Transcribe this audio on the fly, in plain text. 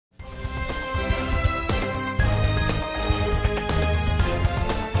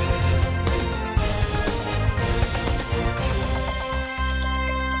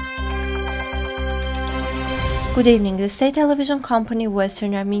Good evening. The state television company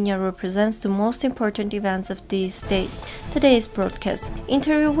Western Armenia represents the most important events of these days. Today's broadcast.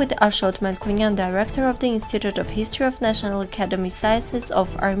 Interview with Ashot, Melkonyan, director of the Institute of History of National Academy Sciences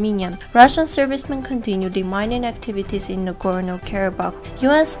of Armenia. Russian servicemen continue demining activities in Nagorno Karabakh.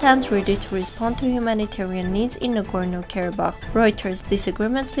 UN stands ready to respond to humanitarian needs in Nagorno Karabakh. Reuters.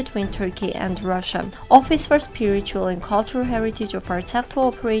 Disagreements between Turkey and Russia. Office for Spiritual and Cultural Heritage of Artsakh to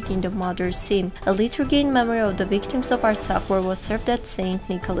operate in the Mother Sea. A liturgy in memory of the victims of Artsakh was served at St.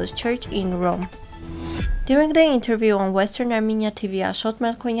 Nicholas Church in Rome. During the interview on Western Armenia TV, Ashot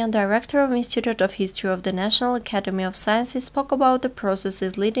Melkonyan, director of Institute of History of the National Academy of Sciences, spoke about the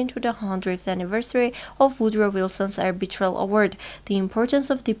processes leading to the 100th anniversary of Woodrow Wilson's arbitral award, the importance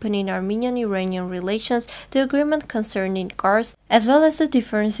of deepening Armenian-Iranian relations, the agreement concerning Kars, as well as the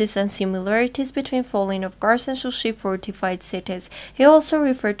differences and similarities between falling of Kars and Shushi fortified cities. He also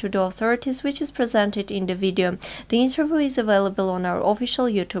referred to the authorities, which is presented in the video. The interview is available on our official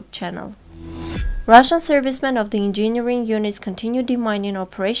YouTube channel. Russian servicemen of the engineering units continue demining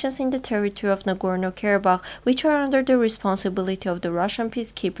operations in the territory of Nagorno Karabakh, which are under the responsibility of the Russian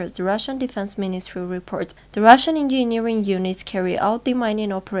peacekeepers, the Russian Defense Ministry reports. The Russian engineering units carry out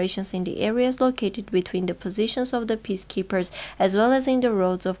demining operations in the areas located between the positions of the peacekeepers, as well as in the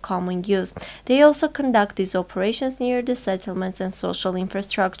roads of common use. They also conduct these operations near the settlements and social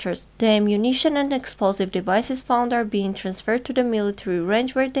infrastructures. The ammunition and explosive devices found are being transferred to the military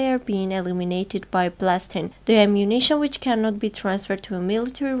range, where they are being eliminated by blasting. The ammunition which cannot be transferred to a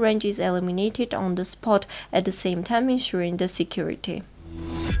military range is eliminated on the spot, at the same time ensuring the security.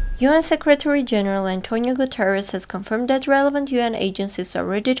 UN Secretary General Antonio Guterres has confirmed that relevant UN agencies are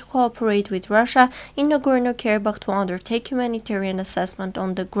ready to cooperate with Russia in Nagorno-Karabakh to undertake humanitarian assessment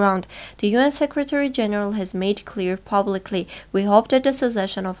on the ground. The UN Secretary General has made clear publicly, "We hope that the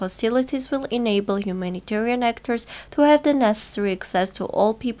cessation of hostilities will enable humanitarian actors to have the necessary access to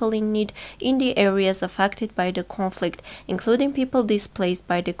all people in need in the areas affected by the conflict, including people displaced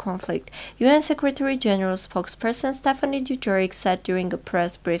by the conflict," UN Secretary General spokesperson Stephanie Dujarric said during a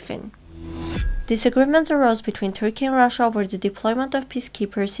press briefing. Disagreements arose between Turkey and Russia over the deployment of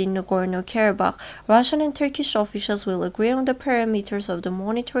peacekeepers in Nagorno-Karabakh. Russian and Turkish officials will agree on the parameters of the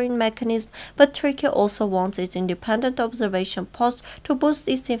monitoring mechanism, but Turkey also wants its independent observation post to boost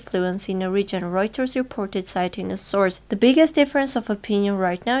its influence in the region, Reuters reported, citing a source. "The biggest difference of opinion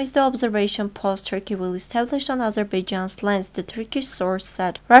right now is the observation post Turkey will establish on Azerbaijan's lands," the Turkish source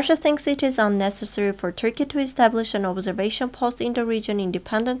said. Russia thinks it is unnecessary for Turkey to establish an observation post in the region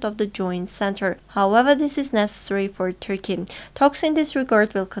independent of the joint center. However, this is necessary for Turkey. Talks in this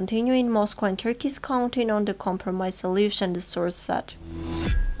regard will continue in Moscow, and Turkey is counting on the compromise solution, the source said.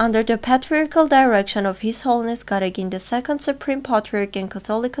 Under the patriarchal direction of His Holiness Karagin II, Supreme Patriarch and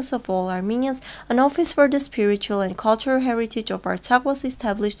Catholicos of all Armenians, an office for the spiritual and cultural heritage of Artsakh was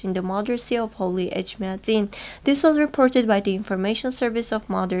established in the Mother See of Holy Echmiadzin. This was reported by the Information Service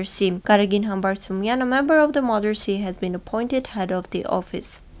of Mother See. Karagin Hambartsumyan, a member of the Mother See, has been appointed head of the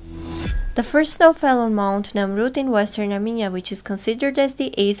office. The first snow fell on Mount Nemrut in Western Armenia, which is considered as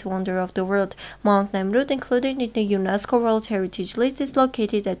the 8th wonder of the world. Mount Nemrut, included in the UNESCO World Heritage List, is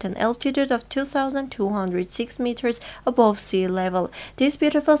located at an altitude of 2,206 meters above sea level. This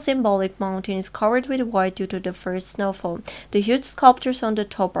beautiful symbolic mountain is covered with white due to the first snowfall. The huge sculptures on the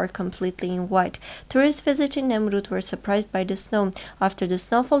top are completely in white. Tourists visiting Nemrut were surprised by the snow. After the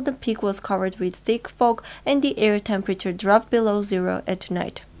snowfall, the peak was covered with thick fog and the air temperature dropped below zero at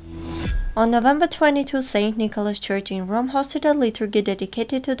night. On November 22, St. Nicholas Church in Rome hosted a liturgy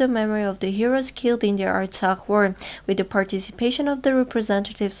dedicated to the memory of the heroes killed in the Artsakh War. With the participation of the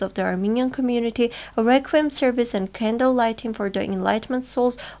representatives of the Armenian community, a requiem service and candle lighting for the enlightenment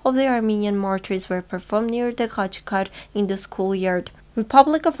souls of the Armenian martyrs were performed near the Khachkar in the schoolyard.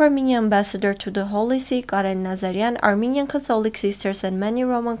 Republic of Armenia Ambassador to the Holy See Karen Nazarian, Armenian Catholic sisters and many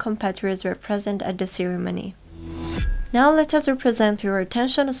Roman compatriots were present at the ceremony. Now let us represent to your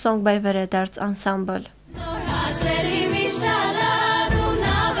attention a song by Veredarts Ensemble.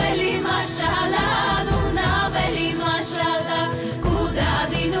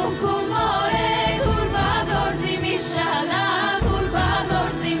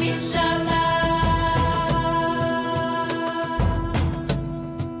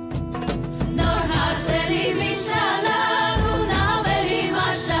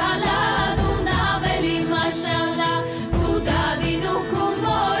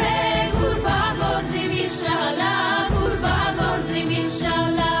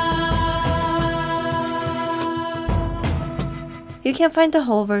 You can find the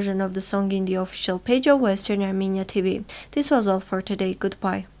whole version of the song in the official page of Western Armenia TV. This was all for today.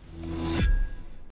 Goodbye.